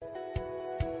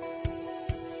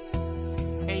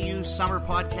you summer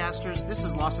podcasters. This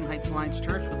is Lawson Heights Alliance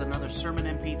Church with another sermon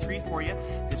MP3 for you.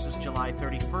 This is July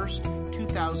 31st,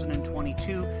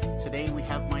 2022. Today we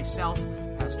have myself,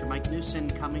 Pastor Mike Newson,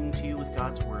 coming to you with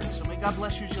God's Word. So may God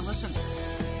bless you as you listen.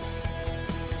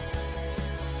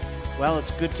 Well, it's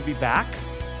good to be back.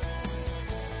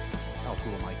 Oh,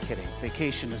 who am I kidding?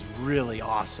 Vacation is really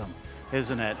awesome,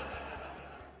 isn't it?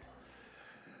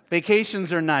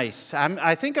 Vacations are nice.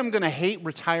 I think I'm going to hate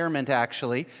retirement,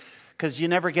 actually, because you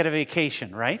never get a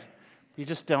vacation, right? You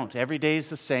just don't. Every day is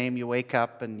the same. You wake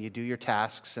up and you do your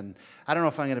tasks, and I don't know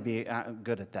if I'm going to be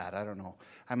good at that. I don't know.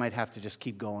 I might have to just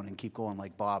keep going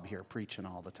like Bob here, preaching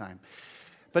all the time.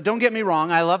 But don't get me wrong.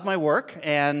 I love my work,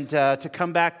 and to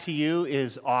come back to you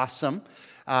is awesome.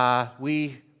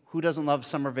 Who doesn't love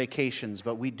summer vacations?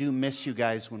 But we do miss you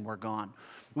guys when we're gone.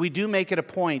 We do make it a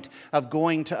point of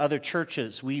going to other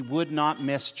churches. We would not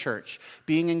miss church.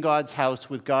 Being in God's house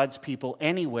with God's people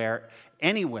anywhere,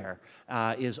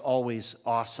 is always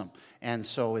awesome. And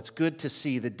so it's good to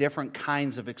see the different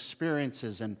kinds of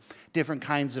experiences and different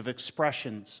kinds of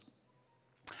expressions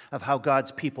of how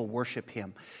God's people worship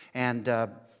Him.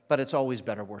 But it's always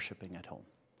better worshiping at home.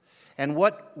 And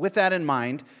with that in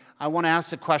mind, I want to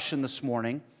ask a question this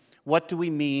morning. What do we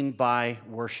mean by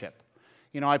worship?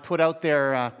 You know, I put out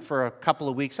there for a couple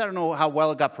of weeks, I don't know how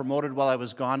well it got promoted while I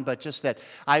was gone, but just that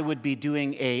I would be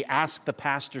doing a Ask the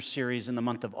Pastor series in the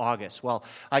month of August. Well,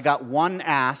 I got one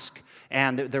ask,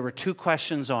 and there were two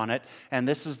questions on it, and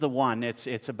this is the one.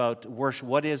 It's about worship.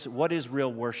 What is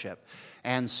real worship?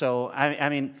 And so, I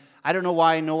mean, I don't know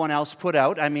why no one else put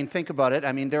out. I mean, think about it.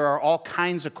 I mean, there are all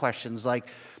kinds of questions like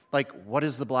what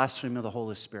is the blasphemy of the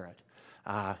Holy Spirit?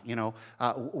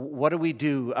 What do we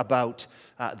do about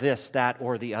this, that,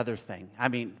 or the other thing? I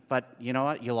mean, but you know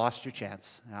what? You lost your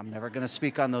chance. I'm never going to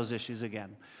speak on those issues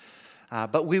again.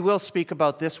 But we will speak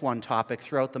about this one topic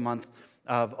throughout the month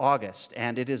of August,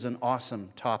 and it is an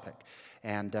awesome topic.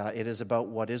 And it is about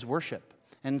what is worship.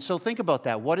 And so think about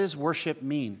that. What does worship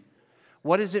mean?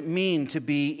 What does it mean to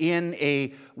be in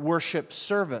a worship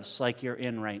service like you're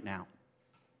in right now?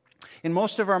 In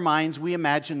most of our minds, we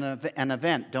imagine an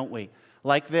event, don't we?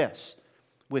 Like this,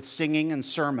 with singing and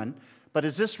sermon. But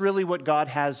is this really what God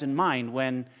has in mind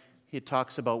when He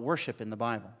talks about worship in the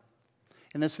Bible?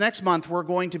 In this next month, we're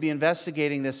going to be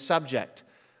investigating this subject.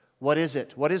 What is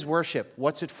it? What is worship?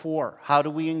 What's it for? How do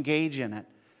we engage in it?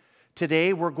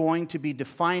 Today, we're going to be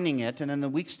defining it, and in the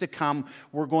weeks to come,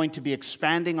 we're going to be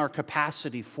expanding our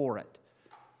capacity for it.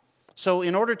 So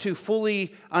in order to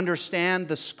fully understand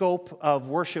the scope of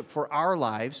worship for our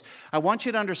lives, I want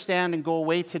you to understand and go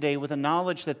away today with a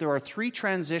knowledge that there are three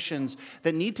transitions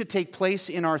that need to take place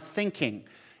in our thinking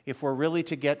if we're really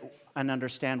to get and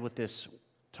understand what this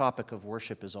topic of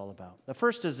worship is all about. The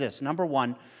first is this. Number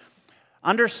one,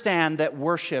 understand that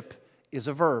worship is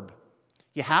a verb.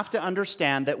 You have to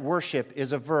understand that worship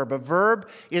is a verb. A verb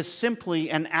is simply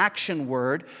an action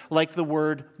word like the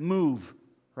word move,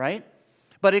 right?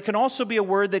 But it can also be a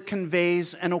word that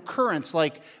conveys an occurrence,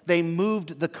 like they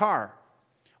moved the car.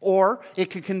 Or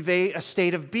it can convey a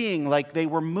state of being, like they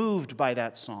were moved by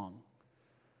that song.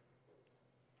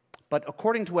 But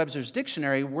according to Webster's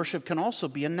dictionary, worship can also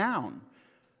be a noun,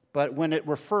 but when it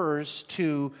refers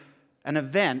to an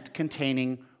event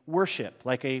containing worship,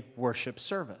 like a worship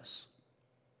service.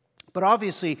 But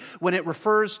obviously, when it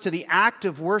refers to the act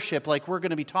of worship, like we're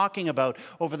going to be talking about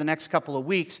over the next couple of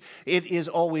weeks, it is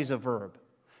always a verb.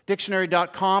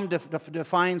 Dictionary.com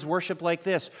defines worship like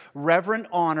this: reverent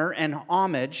honor and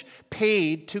homage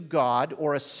paid to God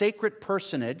or a sacred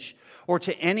personage or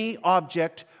to any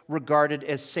object regarded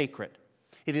as sacred.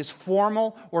 It is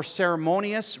formal or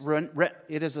ceremonious.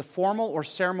 It is a formal or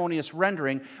ceremonious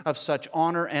rendering of such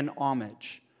honor and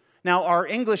homage. Now, our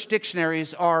English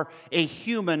dictionaries are a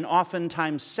human,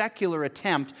 oftentimes secular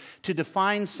attempt to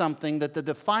define something that the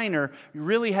definer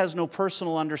really has no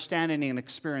personal understanding and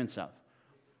experience of.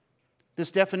 This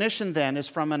definition, then, is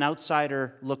from an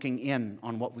outsider looking in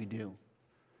on what we do.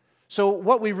 So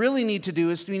what we really need to do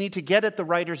is we need to get at the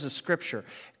writers of Scripture,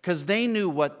 because they knew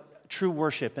what true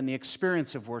worship and the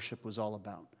experience of worship was all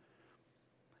about.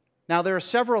 Now, there are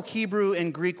several Hebrew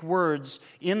and Greek words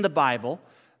in the Bible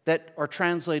that are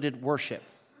translated worship.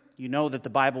 You know that the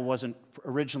Bible wasn't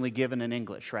originally given in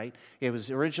English, right? It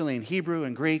was originally in Hebrew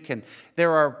and Greek, and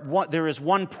there is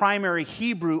one primary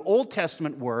Hebrew Old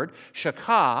Testament word,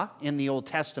 shakah, in the Old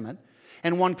Testament,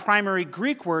 and one primary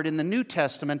Greek word in the New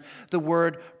Testament, the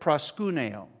word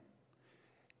proskuneo.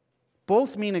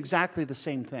 Both mean exactly the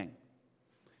same thing.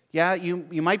 Yeah,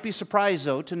 you might be surprised,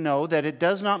 though, to know that it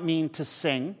does not mean to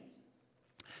sing,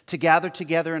 to gather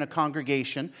together in a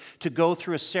congregation, to go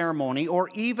through a ceremony, or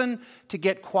even to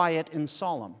get quiet and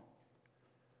solemn.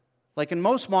 Like in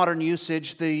most modern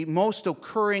usage, the most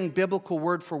occurring biblical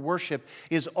word for worship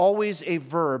is always a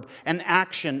verb, an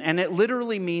action, and it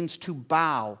literally means to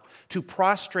bow, to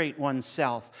prostrate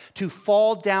oneself, to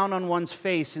fall down on one's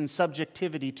face in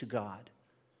subjectivity to God.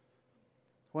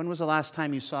 When was the last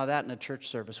time you saw that in a church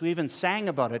service? We even sang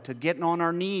about it, to getting on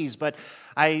our knees, but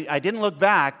I didn't look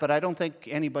back, but I don't think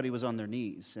anybody was on their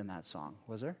knees in that song,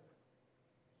 was there?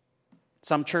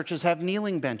 Some churches have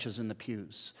kneeling benches in the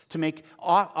pews to make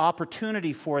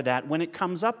opportunity for that when it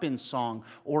comes up in song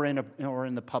or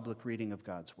in the public reading of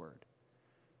God's Word.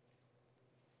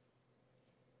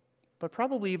 But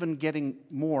probably even getting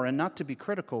more, and not to be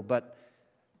critical, but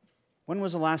when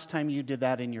was the last time you did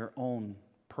that in your own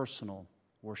personal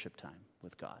worship time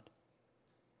with God?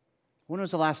 When was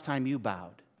the last time you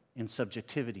bowed in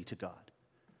subjectivity to God?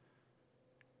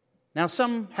 Now,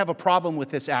 some have a problem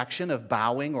with this action of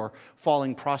bowing or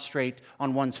falling prostrate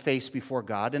on one's face before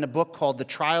God. In a book called The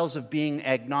Trials of Being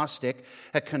Agnostic,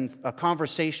 a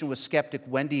conversation with skeptic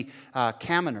Wendy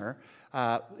Kaminer,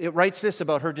 it writes this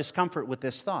about her discomfort with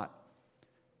this thought.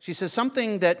 She says,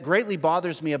 "Something that greatly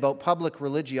bothers me about public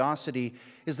religiosity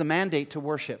is the mandate to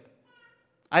worship.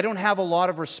 I don't have a lot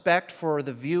of respect for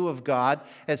the view of God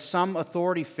as some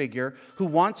authority figure who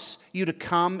wants you to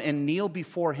come and kneel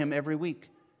before Him every week.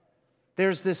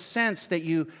 There's this sense that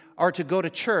you are to go to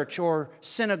church or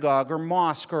synagogue or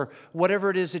mosque or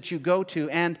whatever it is that you go to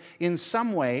and in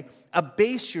some way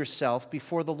abase yourself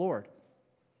before the Lord.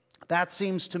 That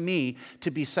seems to me to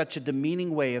be such a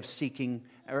demeaning way of seeing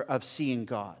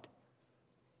God."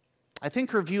 I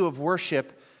think her view of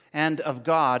worship and of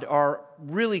God are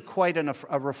really quite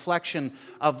a reflection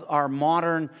of our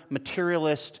modern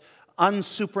materialist,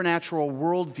 unsupernatural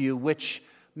worldview, which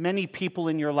many people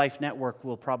in your life network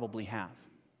will probably have.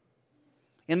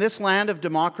 In this land of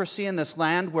democracy, in this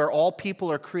land where all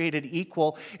people are created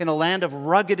equal, in a land of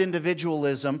rugged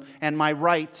individualism and my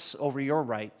rights over your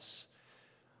rights,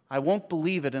 I won't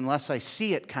believe it unless I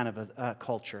see it kind of a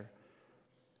culture.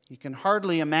 You can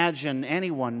hardly imagine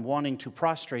anyone wanting to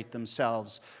prostrate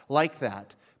themselves like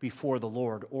that before the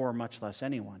Lord, or much less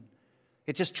anyone.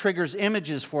 It just triggers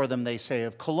images for them, they say,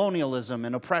 of colonialism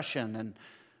and oppression, and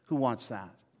who wants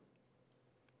that?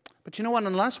 But you know what?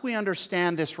 Unless we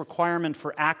understand this requirement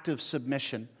for active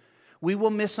submission, we will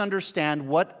misunderstand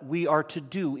what we are to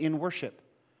do in worship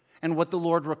and what the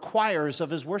Lord requires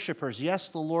of His worshipers. Yes,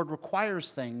 the Lord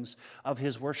requires things of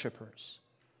His worshipers.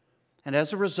 And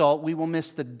as a result, we will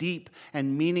miss the deep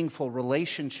and meaningful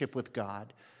relationship with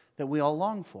God that we all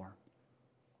long for.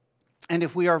 And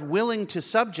if we are willing to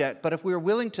subject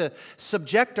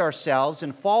ourselves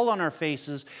and fall on our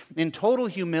faces in total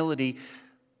humility,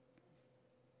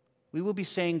 we will be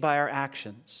saying by our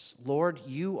actions, "Lord,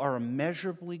 you are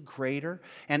immeasurably greater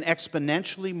and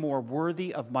exponentially more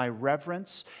worthy of my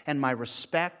reverence and my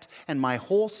respect and my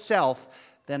whole self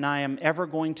than I am ever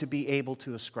going to be able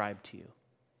to ascribe to you."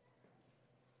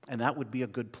 And that would be a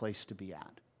good place to be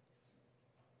at.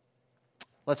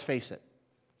 Let's face it.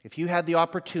 If you had the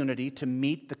opportunity to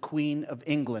meet the Queen of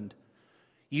England,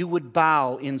 you would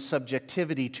bow in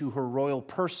subjectivity to her royal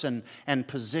person and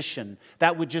position.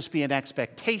 That would just be an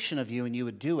expectation of you, and you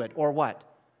would do it. Or what?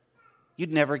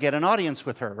 You'd never get an audience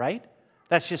with her, right?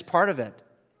 That's just part of it.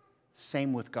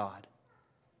 Same with God.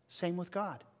 Same with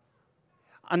God.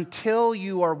 Until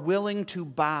you are willing to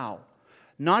bow,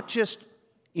 not just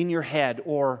in your head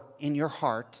or in your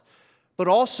heart, but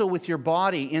also with your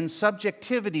body in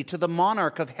subjectivity to the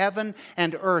monarch of heaven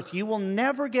and earth, you will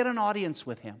never get an audience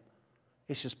with Him.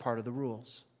 It's just part of the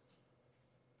rules.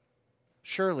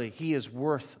 Surely He is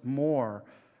worthy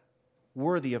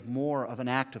of more of an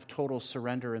act of total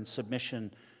surrender and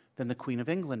submission than the Queen of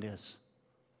England is.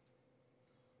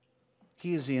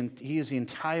 He is the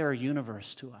entire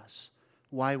universe to us.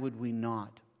 Why would we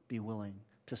not be willing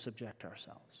to subject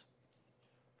ourselves?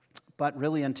 But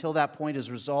really, until that point is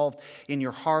resolved in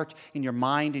your heart, in your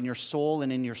mind, in your soul,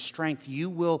 and in your strength, you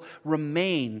will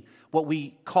remain what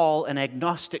we call an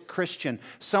agnostic Christian,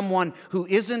 someone who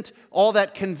isn't all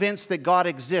that convinced that God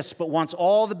exists, but wants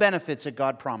all the benefits that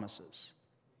God promises.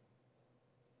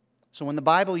 So when the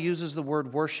Bible uses the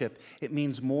word worship, it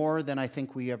means more than I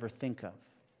think we ever think of.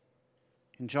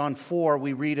 In John 4,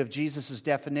 we read of Jesus'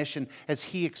 definition as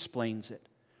He explains it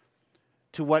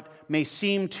to what may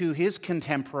seem to His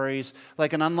contemporaries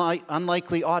like an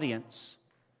unlikely audience.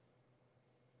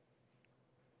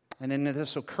 And in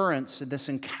this occurrence, in this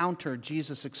encounter,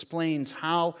 Jesus explains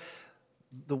how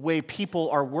the way people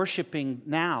are worshiping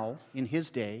now in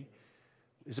His day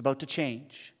is about to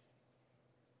change.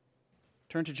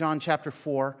 Turn to John chapter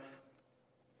 4.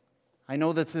 I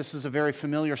know that this is a very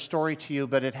familiar story to you,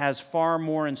 but it has far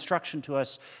more instruction to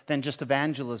us than just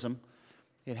evangelism.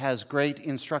 It has great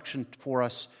instruction for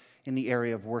us in the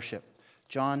area of worship.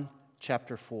 John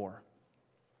chapter 4.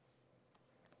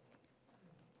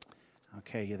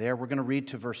 Okay, you there? We're going to read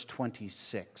to verse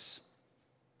 26.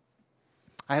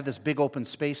 I have this big open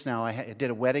space now. I did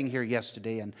a wedding here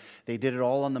yesterday, and they did it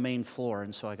all on the main floor,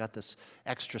 and so I got this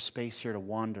extra space here to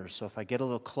wander. So if I get a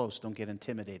little close, don't get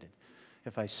intimidated.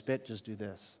 If I spit, just do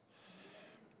this.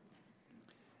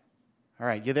 All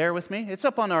right, you there with me? It's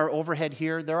up on our overhead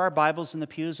here. There are Bibles in the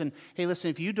pews, and hey, listen,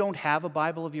 if you don't have a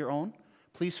Bible of your own,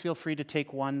 please feel free to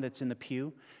take one that's in the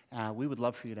pew. We would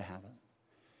love for you to have it.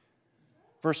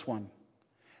 Verse 1.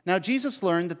 Now Jesus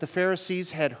learned that the Pharisees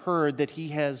had heard that he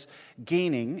has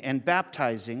gaining and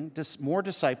baptizing more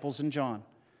disciples than John,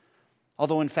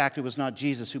 although in fact it was not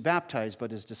Jesus who baptized, but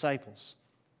his disciples.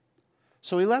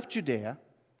 So he left Judea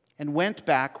and went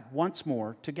back once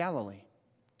more to Galilee.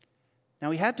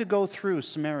 Now he had to go through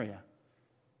Samaria,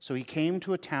 so he came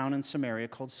to a town in Samaria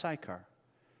called Sychar.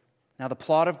 Now the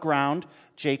plot of ground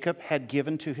Jacob had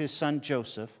given to his son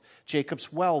Joseph,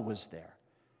 Jacob's well was there,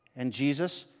 and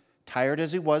Jesus, tired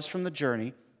as he was from the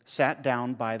journey, sat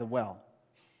down by the well.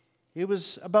 It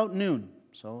was about noon,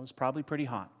 so it was probably pretty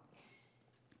hot.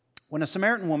 When a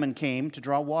Samaritan woman came to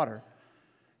draw water,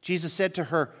 Jesus said to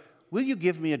her, "Will you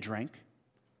give me a drink?"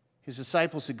 His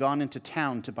disciples had gone into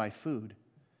town to buy food.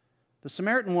 The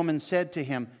Samaritan woman said to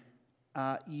him,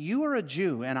 "You are a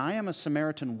Jew, and I am a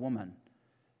Samaritan woman.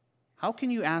 How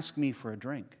can you ask me for a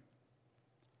drink?"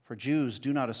 For Jews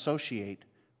do not associate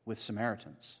with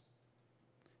Samaritans.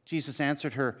 Jesus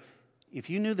answered her, "If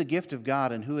you knew the gift of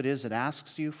God and who it is that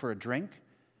asks you for a drink,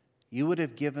 you would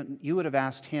have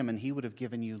asked him, and he would have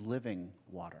given you living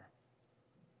water."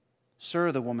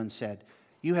 "Sir," the woman said,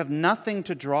 "you have nothing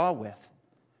to draw with,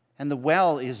 and the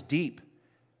well is deep.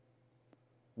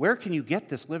 Where can you get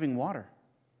this living water?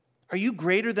 Are you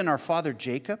greater than our father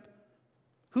Jacob,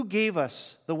 who gave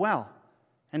us the well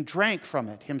and drank from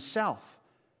it himself,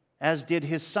 as did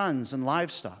his sons and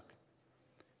livestock?"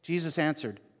 Jesus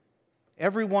answered,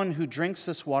 "Everyone who drinks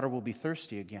this water will be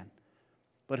thirsty again,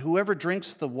 but whoever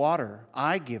drinks the water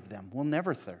I give them will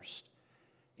never thirst.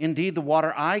 Indeed, the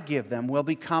water I give them will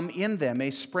become in them a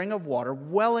spring of water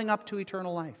welling up to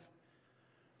eternal life."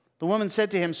 The woman said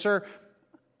to him, "Sir,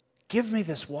 give me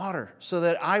this water so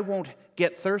that I won't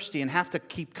get thirsty and have to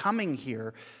keep coming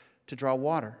here to draw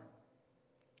water."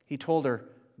 He told her,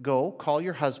 "Go, call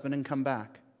your husband and come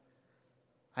back."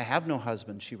 "I have no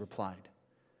husband," she replied.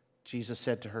 Jesus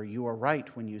said to her, "You are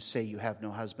right when you say you have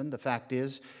no husband. The fact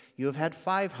is, you have had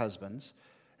 5 husbands,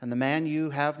 and the man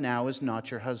you have now is not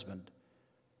your husband.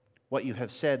 What you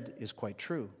have said is quite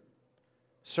true."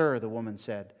 "Sir," the woman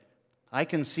said, "I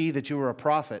can see that you are a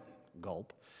prophet."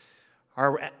 Gulp.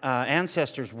 "Our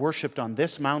ancestors worshipped on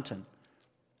this mountain,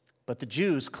 but the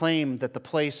Jews claim that the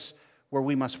place where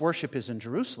we must worship is in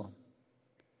Jerusalem,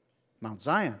 Mount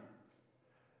Zion."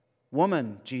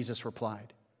 "Woman," Jesus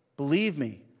replied, "believe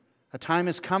me, a time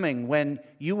is coming when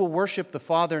you will worship the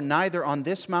Father neither on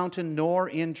this mountain nor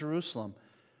in Jerusalem.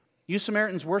 You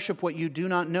Samaritans worship what you do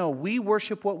not know. We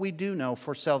worship what we do know,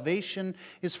 for salvation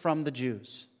is from the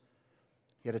Jews.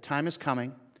 Yet a time is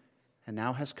coming, and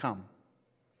now has come,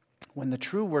 when the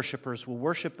true worshipers will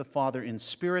worship the Father in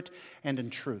spirit and in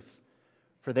truth,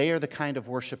 for they are the kind of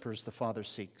worshipers the Father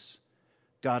seeks.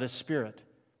 God is spirit,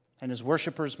 and his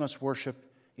worshipers must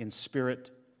worship in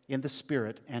the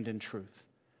spirit and in truth."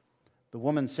 The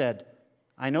woman said,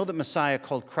 "I know that Messiah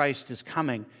called Christ is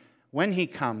coming. When he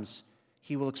comes,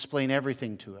 he will explain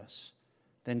everything to us."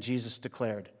 Then Jesus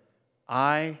declared,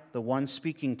 "I, the one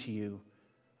speaking to you,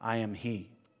 I am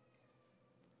he."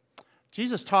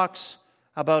 Jesus talks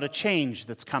about a change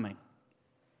that's coming,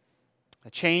 a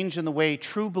change in the way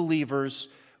true believers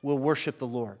will worship the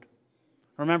Lord.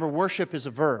 Remember, worship is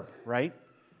a verb, right?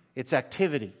 It's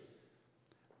activity.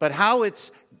 But how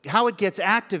it gets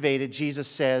activated, Jesus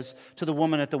says to the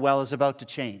woman at the well, is about to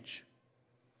change.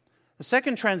 The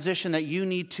second transition that you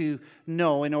need to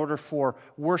know in order for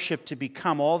worship to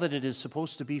become all that it is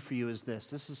supposed to be for you is this.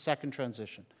 This is the second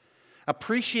transition.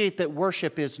 Appreciate that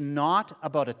worship is not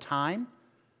about a time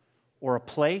or a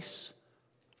place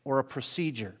or a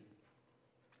procedure.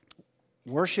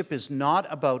 Worship is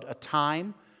not about a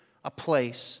time, a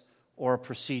place, or a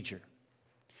procedure.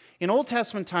 In Old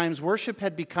Testament times, worship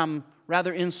had become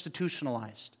rather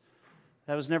institutionalized.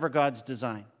 That was never God's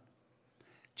design.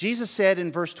 Jesus said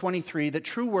in verse 23 that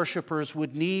true worshipers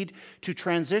would need to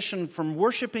transition from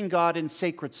worshiping God in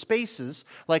sacred spaces,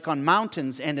 like on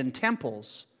mountains and in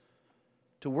temples,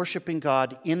 to worshiping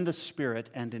God in the Spirit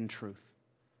and in truth.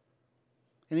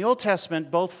 In the Old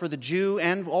Testament, both for the Jew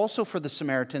and also for the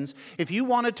Samaritans, if you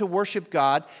wanted to worship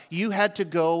God, you had to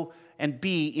go and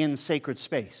be in sacred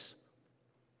space.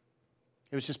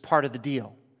 It was just part of the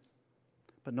deal.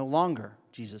 But no longer,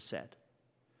 Jesus said.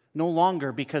 No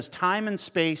longer, because time and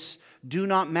space do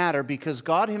not matter, because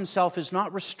God himself is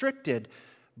not restricted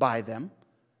by them.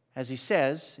 As he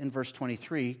says in verse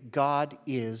 23, God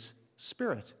is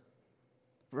spirit.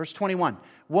 Verse 21,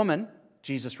 woman,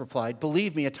 Jesus replied,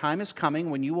 believe me, a time is coming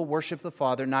when you will worship the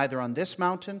Father neither on this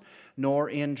mountain nor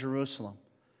in Jerusalem.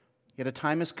 Yet a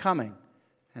time is coming,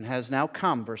 and has now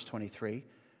come, verse 23,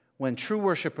 when true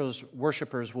worshipers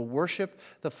will worship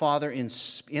the Father in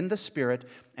the Spirit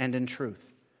and in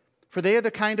truth. For they are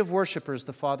the kind of worshipers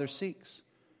the Father seeks.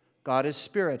 God is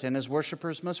spirit, and his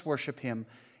worshipers must worship him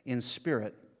in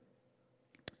spirit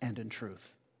and in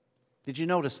truth. Did you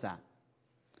notice that?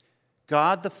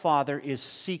 God the Father is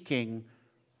seeking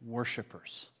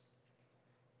worshipers.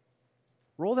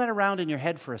 Roll that around in your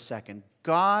head for a second.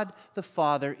 God the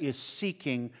Father is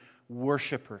seeking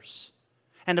worshipers.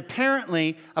 And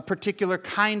apparently a particular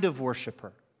kind of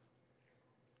worshiper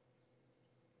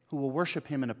who will worship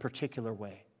him in a particular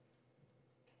way.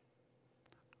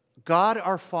 God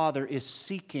our Father is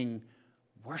seeking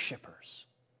worshipers.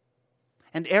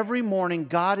 And every morning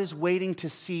God is waiting to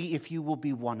see if you will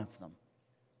be one of them.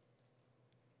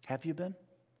 Have you been?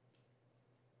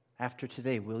 After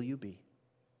today, will you be?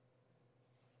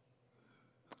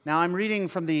 Now, I'm reading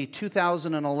from the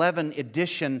 2011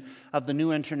 edition of the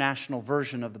New International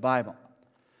Version of the Bible.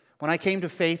 When I came to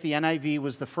faith, the NIV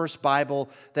was the first Bible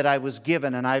that I was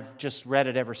given, and I've just read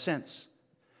it ever since.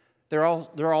 There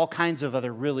are all kinds of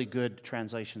other really good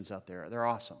translations out there. They're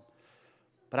awesome.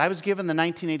 But I was given the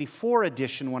 1984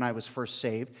 edition when I was first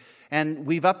saved, and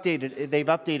they've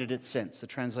updated it since, the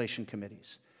translation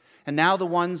committees. And now the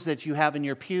ones that you have in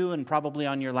your pew and probably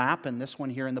on your lap, and this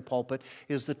one here in the pulpit,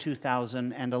 is the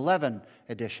 2011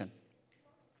 edition.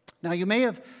 Now you may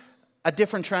have a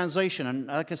different translation, and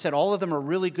like I said, all of them are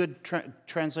really good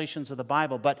translations of the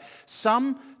Bible, but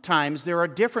sometimes there are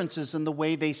differences in the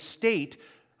way they state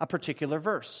a particular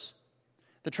verse.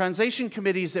 The translation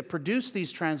committees that produce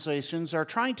these translations are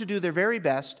trying to do their very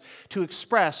best to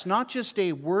express not just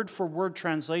a word-for-word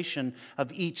translation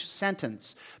of each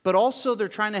sentence, but also they're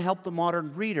trying to help the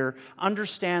modern reader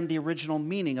understand the original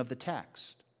meaning of the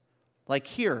text. Like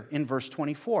here in verse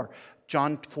 24,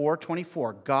 John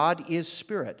 4:24, God is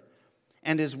spirit,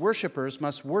 and his worshipers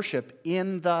must worship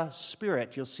in the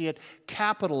Spirit. You'll see it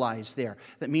capitalized there,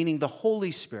 that meaning the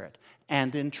Holy Spirit,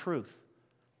 and in truth.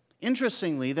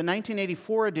 Interestingly, the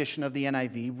 1984 edition of the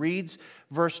NIV reads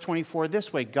verse 24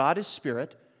 this way, God is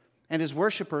spirit, and his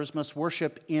worshipers must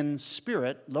worship in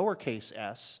spirit, lowercase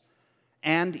s,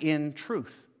 and in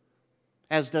truth,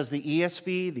 as does the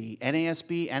ESV, the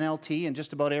NASB, NLT, and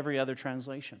just about every other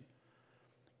translation.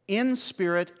 In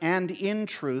spirit and in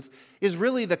truth is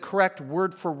really the correct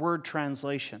word-for-word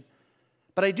translation.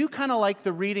 But I do kind of like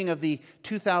the reading of the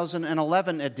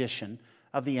 2011 edition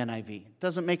of the NIV. It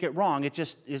doesn't make it wrong. It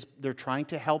just is, they're trying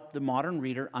to help the modern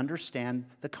reader understand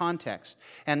the context.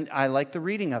 And I like the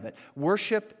reading of it.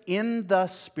 Worship in the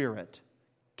Spirit,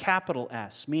 capital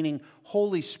S, meaning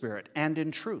Holy Spirit, and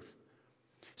in truth.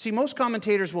 See, most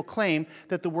commentators will claim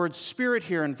that the word spirit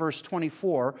here in verse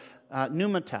 24,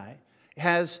 pneumatai,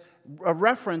 has a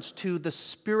reference to the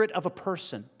spirit of a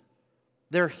person,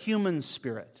 their human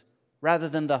spirit, rather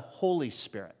than the Holy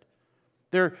Spirit.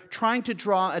 They're trying to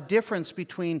draw a difference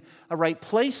between a right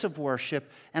place of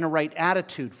worship and a right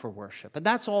attitude for worship. And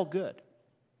that's all good.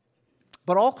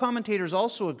 But all commentators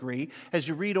also agree, as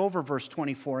you read over verse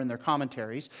 24 in their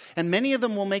commentaries, and many of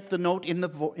them will make the note in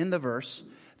the verse,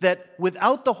 that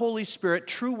without the Holy Spirit,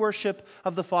 true worship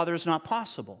of the Father is not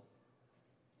possible.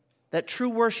 That true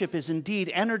worship is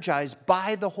indeed energized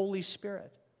by the Holy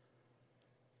Spirit.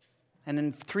 And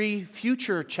in 3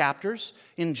 future chapters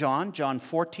in John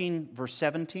 14, verse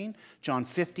 17, John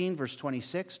 15, verse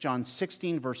 26, John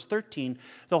 16, verse 13,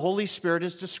 the Holy Spirit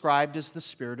is described as the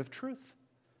Spirit of truth.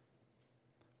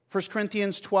 1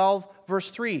 Corinthians 12,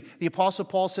 verse 3, the Apostle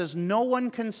Paul says, no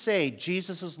one can say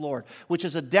Jesus is Lord, which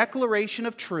is a declaration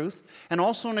of truth and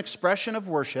also an expression of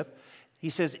worship.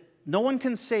 He says, no one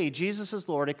can say Jesus is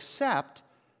Lord except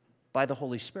by the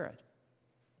Holy Spirit.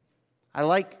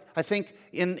 I think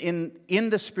in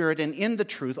the Spirit and in the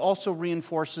truth also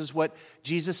reinforces what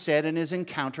Jesus said in his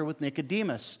encounter with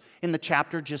Nicodemus in the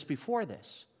chapter just before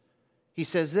this. He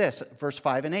says this, verse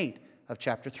 5 and 8 of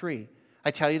chapter 3.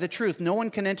 I tell you the truth, no one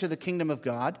can enter the kingdom of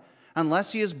God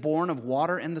unless he is born of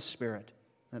water and the Spirit,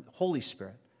 the Holy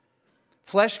Spirit.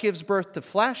 Flesh gives birth to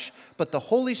flesh, but the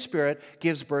Holy Spirit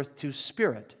gives birth to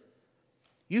spirit.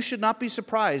 You should not be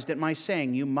surprised at my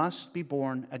saying, you must be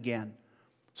born again.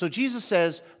 So Jesus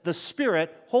says the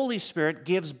Spirit, Holy Spirit,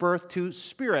 gives birth to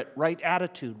spirit, right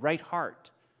attitude, right heart.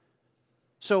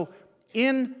 So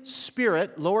in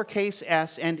spirit, lowercase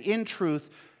s, and in truth,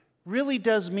 really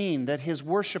does mean that his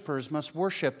worshipers must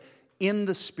worship in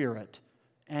the Spirit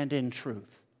and in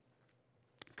truth.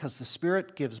 Because the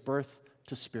Spirit gives birth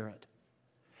to spirit.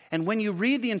 And when you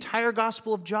read the entire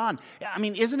Gospel of John,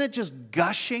 isn't it just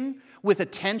gushing with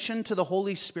attention to the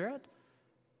Holy Spirit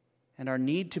and our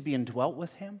need to be indwelt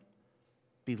with him,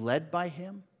 be led by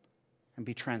him, and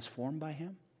be transformed by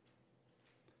him?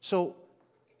 So,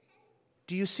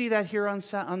 do you see that here on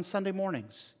Sunday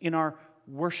mornings in our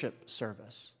worship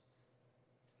service?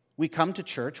 We come to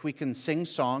church, we can sing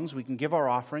songs, we can give our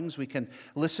offerings, we can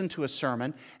listen to a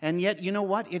sermon, and yet, you know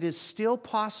what? It is still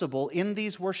possible in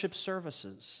these worship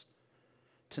services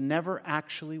to never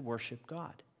actually worship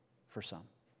God for some.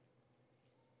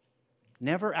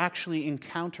 Never actually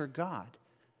encounter God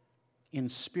in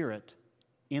spirit,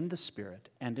 in the Spirit,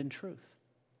 and in truth.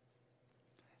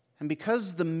 And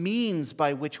because the means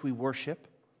by which we worship,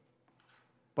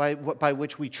 by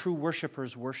which we true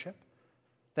worshipers worship,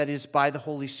 that is, by the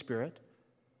Holy Spirit,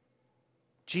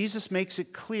 Jesus makes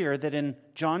it clear that in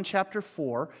John chapter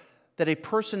 4, that a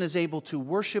person is able to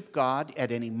worship God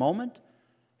at any moment,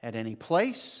 at any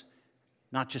place,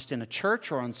 not just in a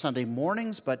church or on Sunday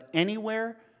mornings, but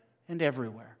anywhere and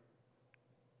everywhere.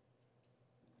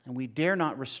 And we dare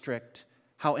not restrict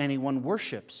how anyone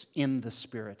worships in the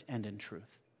Spirit and in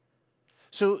truth.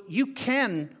 So you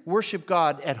can worship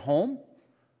God at home,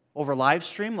 over live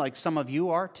stream like some of you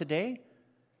are today.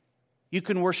 You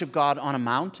can worship God on a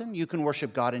mountain. You can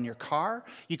worship God in your car.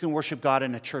 You can worship God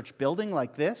in a church building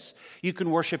like this. You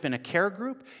can worship in a care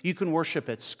group. You can worship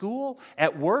at school,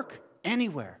 at work,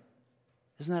 anywhere.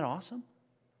 Isn't that awesome?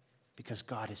 Because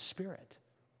God is Spirit.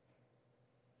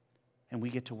 And we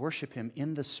get to worship him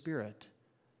in the Spirit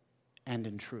and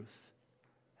in truth.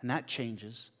 And that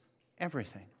changes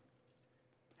everything.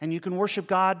 And you can worship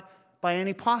God by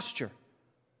any posture.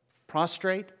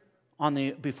 Prostrate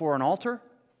before an altar,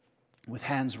 with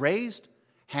hands raised,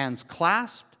 hands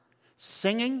clasped,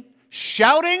 singing,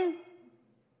 shouting,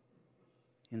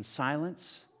 in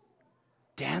silence,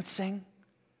 dancing,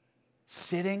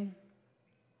 sitting,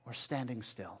 or standing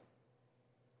still.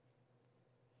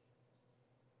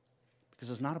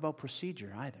 Because it's not about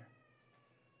procedure either.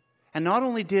 And not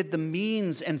only did the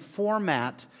means and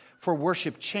format for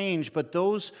worship change, but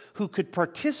those who could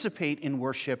participate in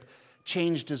worship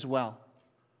changed as well.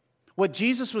 What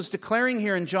Jesus was declaring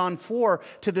here in John 4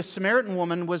 to the Samaritan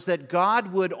woman was that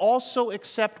God would also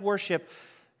accept worship,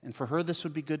 and for her this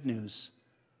would be good news,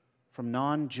 from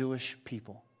non-Jewish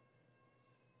people.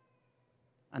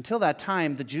 Until that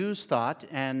time, the Jews thought,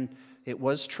 and it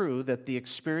was true, that the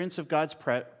experience of God's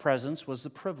presence was the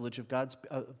privilege of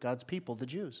God's people, the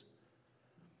Jews.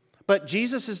 But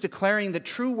Jesus is declaring that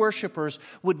true worshipers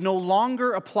would no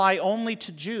longer apply only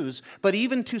to Jews, but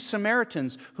even to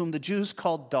Samaritans, whom the Jews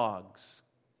called dogs.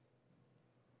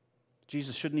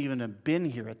 Jesus shouldn't even have been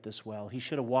here at this well. He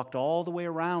should have walked all the way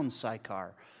around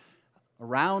Sychar,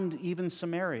 around even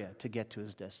Samaria to get to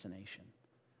his destination.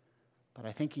 But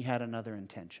I think he had another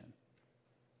intention.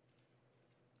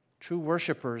 True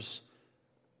worshipers,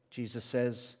 Jesus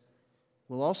says,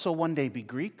 will also one day be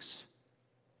Greeks,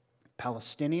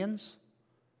 Palestinians,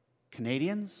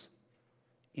 Canadians,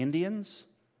 Indians,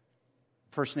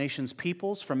 First Nations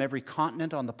peoples from every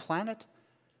continent on the planet,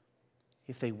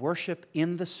 if they worship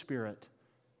in the Spirit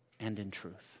and in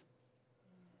truth.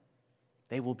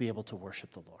 They will be able to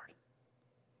worship the Lord.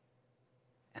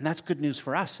 And that's good news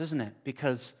for us, isn't it?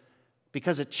 Because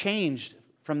it changed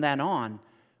from then on,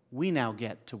 we now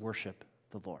get to worship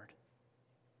the Lord.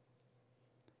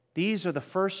 These are the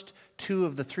first two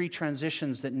of the three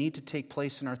transitions that need to take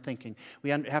place in our thinking. We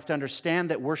have to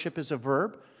understand that worship is a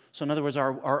verb. So in other words,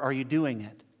 are you doing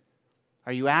it?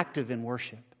 Are you active in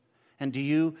worship? And do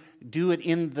you do it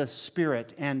in the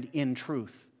Spirit and in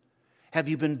truth? Have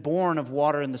you been born of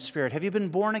water and the Spirit? Have you been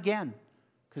born again?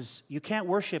 Because you can't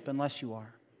worship unless you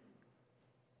are.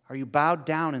 Are you bowed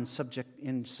down in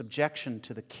subjection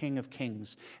to the King of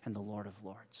Kings and the Lord of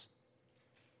Lords?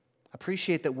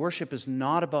 Appreciate that worship is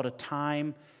not about a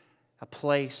time, a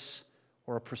place,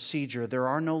 or a procedure. There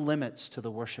are no limits to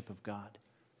the worship of God.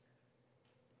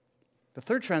 The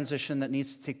third transition that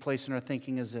needs to take place in our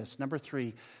thinking is this. Number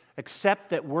 3,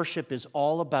 accept that worship is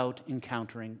all about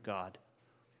encountering God.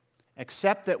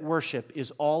 Accept that worship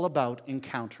is all about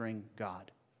encountering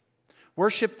God.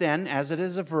 Worship, then, as it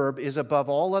is a verb, is above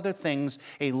all other things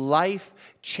a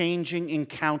life-changing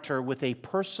encounter with a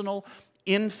personal,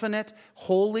 infinite,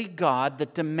 holy God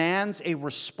that demands a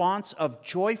response of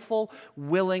joyful,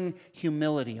 willing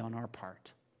humility on our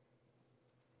part.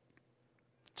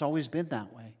 It's always been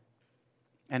that way,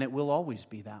 and it will always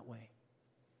be that way.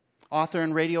 Author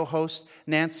and radio host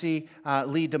Nancy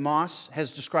Lee DeMoss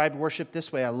has described worship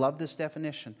this way. I love this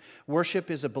definition.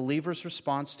 Worship is a believer's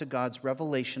response to God's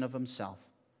revelation of himself.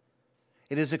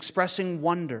 It is expressing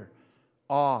wonder,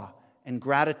 awe, and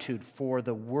gratitude for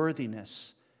the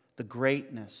worthiness, the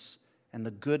greatness, and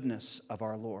the goodness of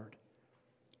our Lord.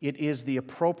 It is the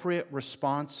appropriate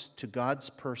response to God's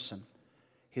person,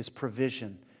 his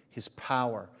provision, his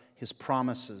power, his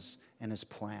promises, and his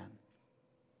plan.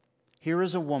 Here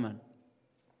is a woman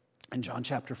in John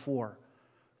chapter 4,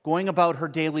 going about her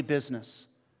daily business,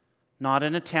 not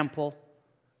in a temple,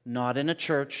 not in a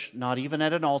church, not even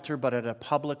at an altar, but at a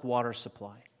public water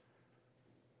supply.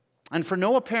 And for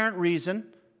no apparent reason,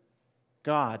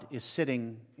 God is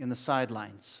sitting in the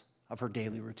sidelines of her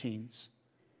daily routines.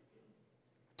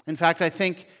 In fact, I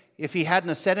think if he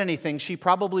hadn't said anything, she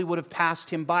probably would have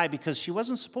passed him by because she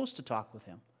wasn't supposed to talk with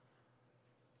him.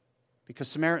 Because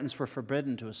Samaritans were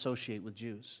forbidden to associate with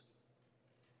Jews.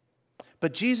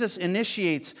 But Jesus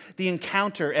initiates the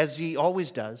encounter as he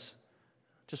always does.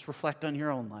 Just reflect on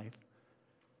your own life.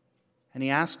 And he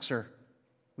asks her,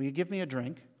 "Will you give me a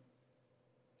drink?"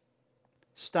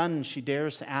 Stunned, she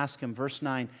dares to ask him, verse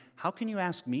 9, "How can you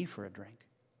ask me for a drink?"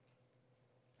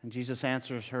 And Jesus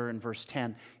answers her in verse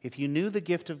 10, "If you knew the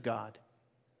gift of God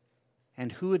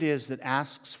and who it is that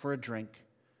asks for a drink,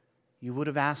 you would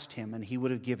have asked him, and he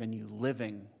would have given you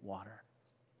living water."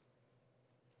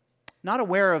 Not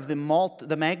aware of the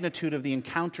magnitude of the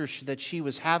encounter that she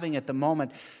was having at the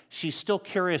moment, she's still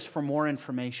curious for more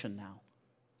information now.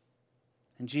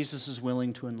 And Jesus is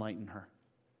willing to enlighten her.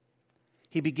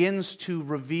 He begins to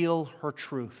reveal her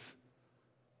truth,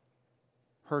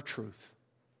 her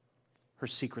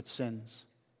secret sins.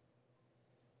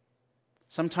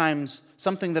 Sometimes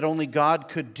something that only God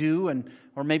could do,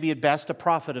 or maybe at best a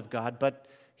prophet of God, but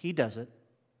he does it.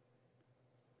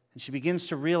 And she begins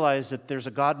to realize that there's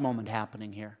a God moment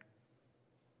happening here.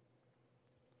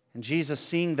 And Jesus,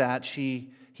 seeing that,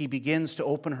 he begins to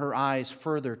open her eyes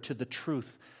further to the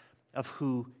truth of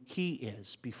who he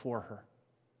is before her.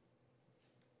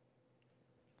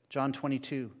 John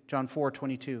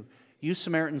 4:22. "You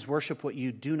Samaritans worship what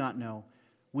you do not know.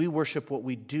 We worship what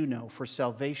we do know, for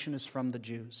salvation is from the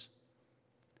Jews."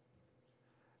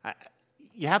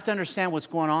 You have to understand what's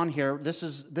going on here. This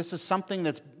is something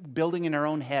that's building in our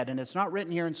own head, and it's not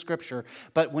written here in Scripture,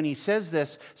 but when he says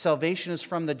this, salvation is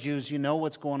from the Jews, you know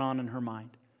what's going on in her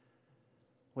mind.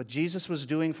 What Jesus was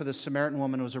doing for the Samaritan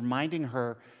woman was reminding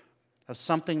her of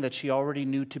something that she already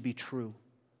knew to be true.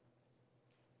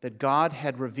 That God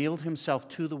had revealed himself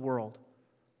to the world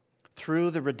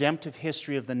through the redemptive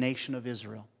history of the nation of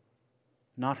Israel,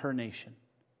 not her nation.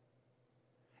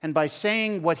 And by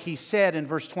saying what he said in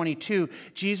verse 22,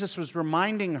 Jesus was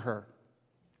reminding her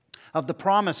of the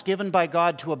promise given by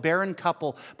God to a barren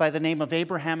couple by the name of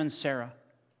Abraham and Sarah,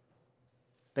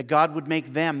 that God would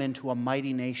make them into a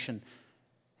mighty nation,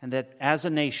 and that as a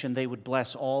nation they would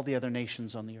bless all the other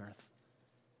nations on the earth.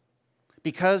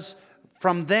 Because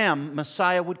from them,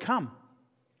 Messiah would come.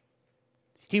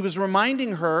 He was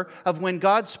reminding her of when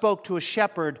God spoke to a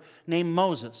shepherd named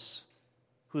Moses,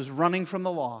 who was running from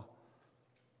the law.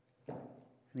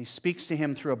 And he speaks to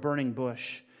him through a burning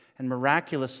bush, and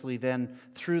miraculously then,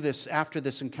 after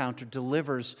this encounter,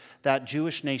 delivers that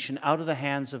Jewish nation out of the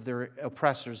hands of their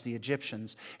oppressors, the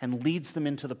Egyptians, and leads them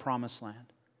into the promised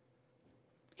land.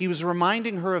 He was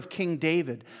reminding her of King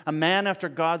David, a man after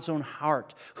God's own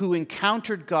heart, who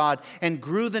encountered God and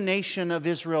grew the nation of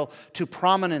Israel to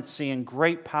prominency and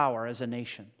great power as a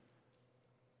nation.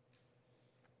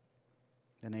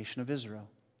 The nation of Israel.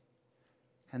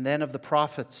 And then of the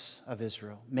prophets of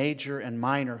Israel, major and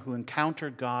minor, who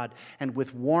encountered God and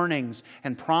with warnings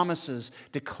and promises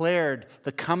declared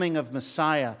the coming of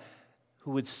Messiah,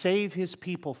 who would save his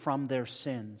people from their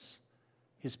sins,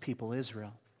 his people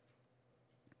Israel.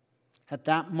 At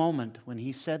that moment, when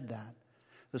he said that,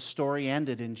 the story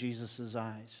ended in Jesus'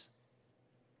 eyes.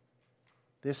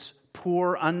 This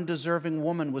poor, undeserving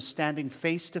woman was standing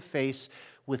face to face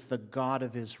with the God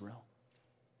of Israel,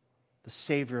 the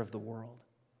Savior of the world.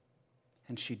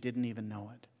 And she didn't even know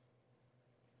it.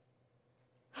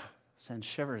 Sends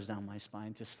shivers down my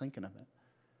spine just thinking of it.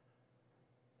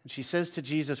 And she says to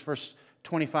Jesus, verse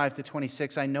 25 to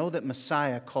 26, "I know that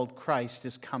Messiah, called Christ,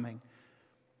 is coming.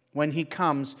 When he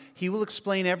comes, he will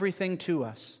explain everything to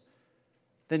us."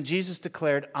 Then Jesus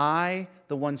declared, "I,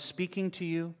 the one speaking to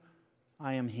you,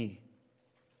 I am he."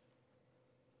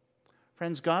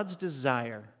 Friends, God's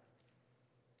desire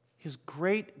His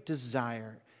great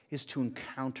desire is to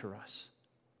encounter us.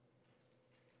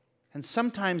 And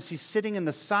sometimes He's sitting in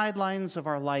the sidelines of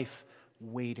our life,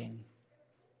 waiting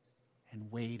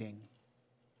and waiting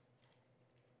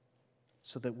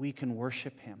so that we can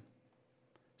worship Him,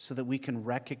 so that we can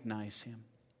recognize Him.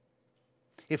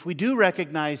 If we do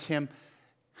recognize Him,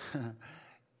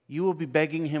 you will be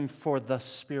begging Him for the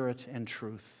Spirit and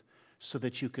truth so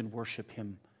that you can worship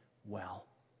Him well.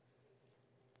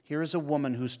 Here is a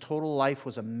woman whose total life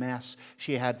was a mess.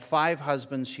 She had 5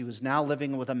 husbands. She was now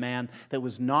living with a man that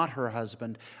was not her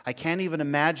husband. I can't even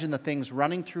imagine the things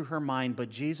running through her mind, but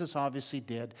Jesus obviously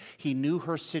did. He knew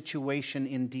her situation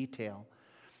in detail.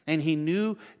 And He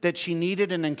knew that she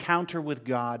needed an encounter with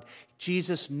God.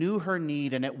 Jesus knew her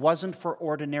need, and it wasn't for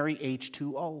ordinary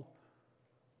H2O.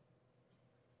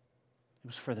 It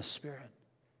was for the Spirit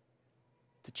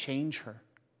to change her.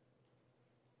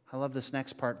 I love this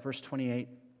next part, verse 28.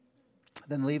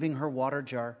 Then leaving her water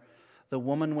jar, the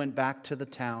woman went back to the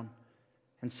town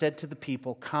and said to the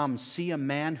people, "Come, see a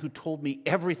man who told me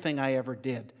everything I ever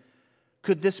did.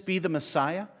 Could this be the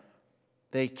Messiah?"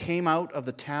 They came out of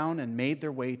the town and made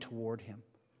their way toward Him.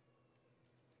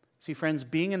 See, friends,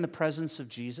 being in the presence of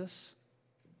Jesus,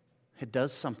 it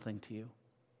does something to you.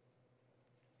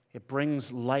 It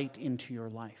brings light into your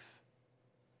life.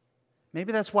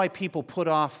 Maybe that's why people put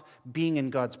off being in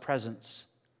God's presence.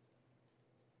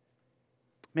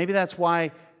 Maybe that's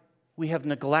why we have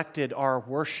neglected our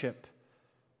worship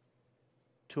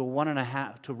to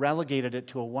relegated it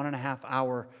to a 1.5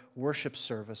 hour worship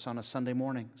service on a Sunday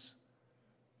mornings.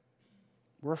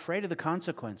 We're afraid of the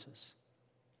consequences.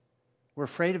 We're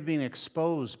afraid of being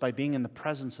exposed by being in the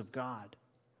presence of God.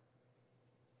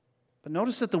 But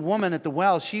notice that the woman at the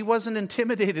well, she wasn't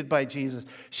intimidated by Jesus.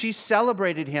 She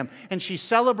celebrated Him, and she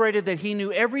celebrated that He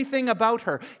knew everything about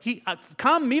her.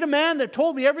 Come, meet a man that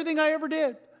told me everything I ever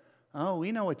did. Oh,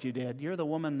 we know what you did. You're the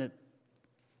woman that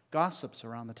gossips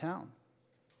around the town.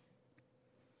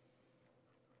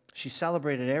 She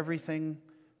celebrated everything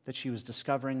that she was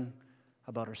discovering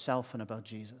about herself and about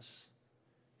Jesus.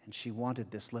 And she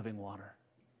wanted this living water.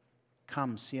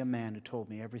 Come, see a man who told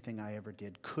me everything I ever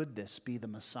did. Could this be the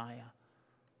Messiah?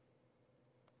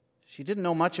 She didn't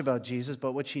know much about Jesus,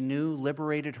 but what she knew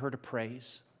liberated her to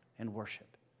praise and worship.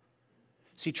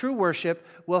 See, true worship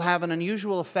will have an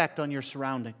unusual effect on your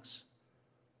surroundings.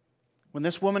 When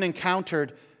this woman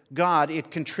encountered God,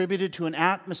 it contributed to an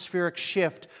atmospheric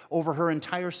shift over her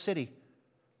entire city.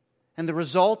 And the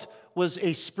result was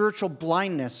a spiritual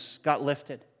blindness got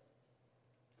lifted.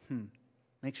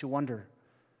 Makes you wonder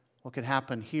what could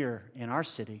happen here in our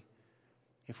city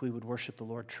if we would worship the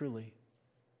Lord truly.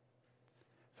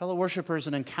 Fellow worshipers,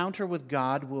 an encounter with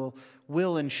God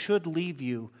will and should leave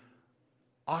you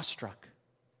awestruck.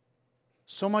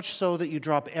 So much so that you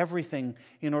drop everything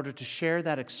in order to share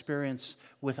that experience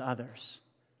with others.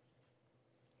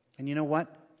 And you know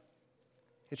what?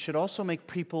 It should also make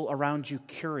people around you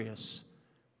curious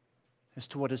as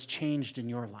to what has changed in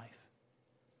your life.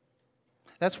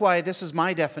 That's why this is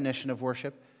my definition of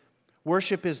worship.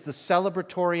 Worship is the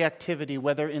celebratory activity,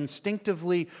 whether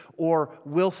instinctively or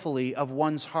willfully, of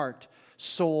one's heart,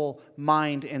 soul,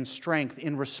 mind, and strength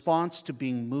in response to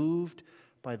being moved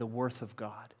by the worth of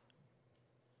God.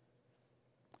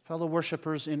 Fellow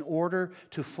worshipers, in order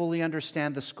to fully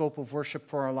understand the scope of worship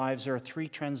for our lives, there are 3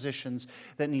 transitions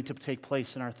that need to take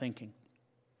place in our thinking.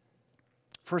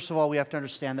 First of all, we have to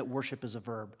understand that worship is a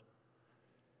verb.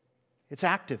 It's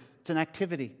active. It's an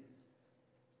activity.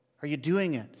 Are you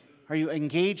doing it? Are you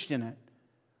engaged in it?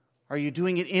 Are you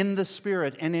doing it in the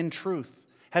Spirit and in truth?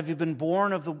 Have you been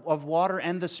born of water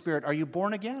and the Spirit? Are you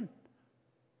born again?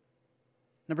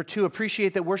 Number 2,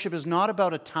 appreciate that worship is not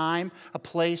about a time, a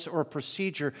place, or a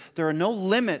procedure. There are no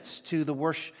limits to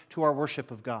our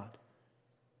worship of God.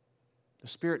 The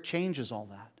Spirit changes all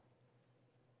that.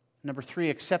 Number 3,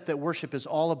 accept that worship is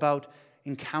all about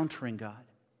encountering God.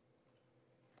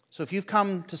 So if you've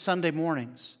come to Sunday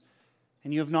mornings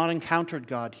and you have not encountered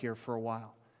God here for a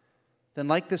while, then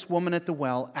like this woman at the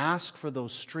well, ask for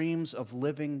those streams of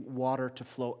living water to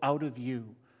flow out of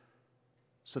you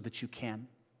so that you can.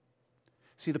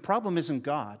 See, the problem isn't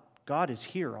God. God is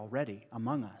here already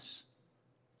among us,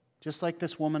 just like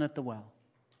this woman at the well.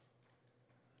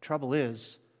 The trouble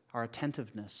is our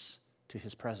attentiveness to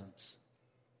His presence.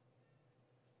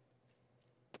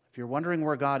 If you're wondering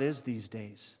where God is these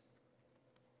days,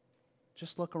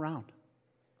 just look around.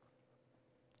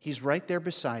 He's right there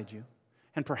beside you.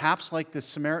 And perhaps like this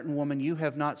Samaritan woman, you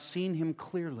have not seen Him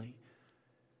clearly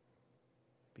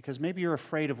because maybe you're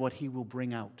afraid of what He will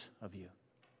bring out of you.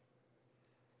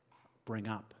 Bring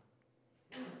up.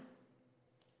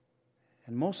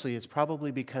 And mostly it's probably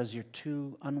because you're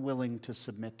too unwilling to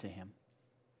submit to Him.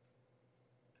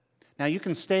 Now, you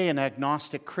can stay an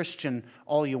agnostic Christian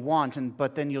all you want,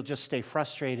 but then you'll just stay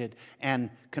frustrated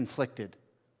and conflicted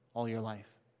all your life.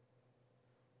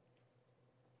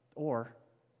 Or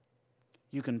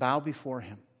you can bow before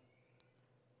Him,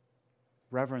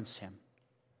 reverence Him,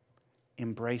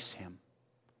 embrace Him,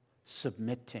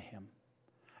 submit to Him.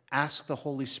 Ask the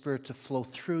Holy Spirit to flow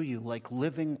through you like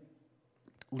living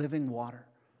water.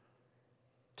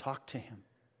 Talk to Him.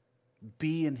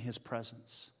 Be in His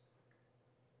presence.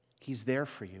 He's there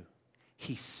for you.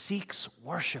 He seeks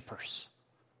worshipers.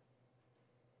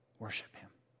 Worship Him.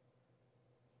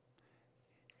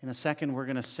 In a second, we're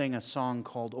going to sing a song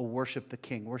called "Oh, Worship the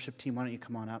King." Worship team, why don't you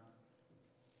come on up?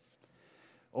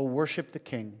 "Oh, Worship the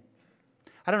King."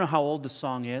 I don't know how old the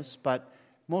song is, but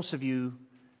most of you,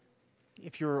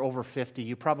 if you're over 50,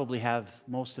 you probably have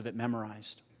most of it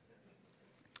memorized.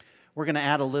 We're going to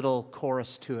add a little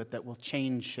chorus to it that will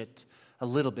change it a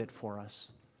little bit for us.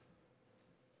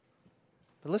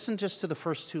 But listen just to the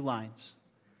first two lines.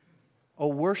 "Oh,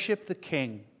 worship the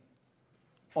King,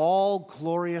 all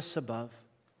glorious above.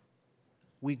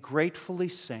 We gratefully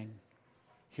sing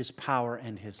His power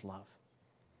and His love."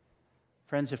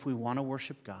 Friends, if we want to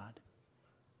worship God,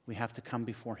 we have to come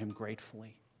before Him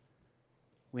gratefully.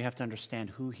 We have to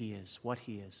understand who He is, what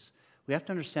He is. We have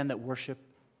to understand that worship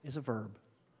is a verb.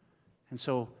 And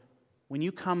so when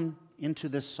you come into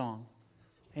this song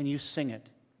and you sing it,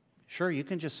 sure, you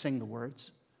can just sing the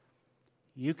words.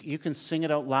 You can sing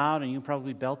it out loud and you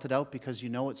probably belt it out because you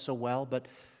know it so well, but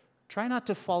try not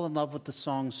to fall in love with the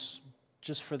songs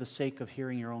just for the sake of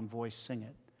hearing your own voice sing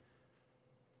it.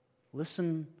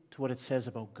 Listen to what it says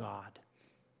about God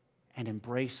and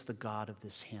embrace the God of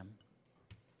this hymn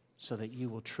so that you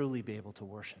will truly be able to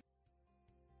worship.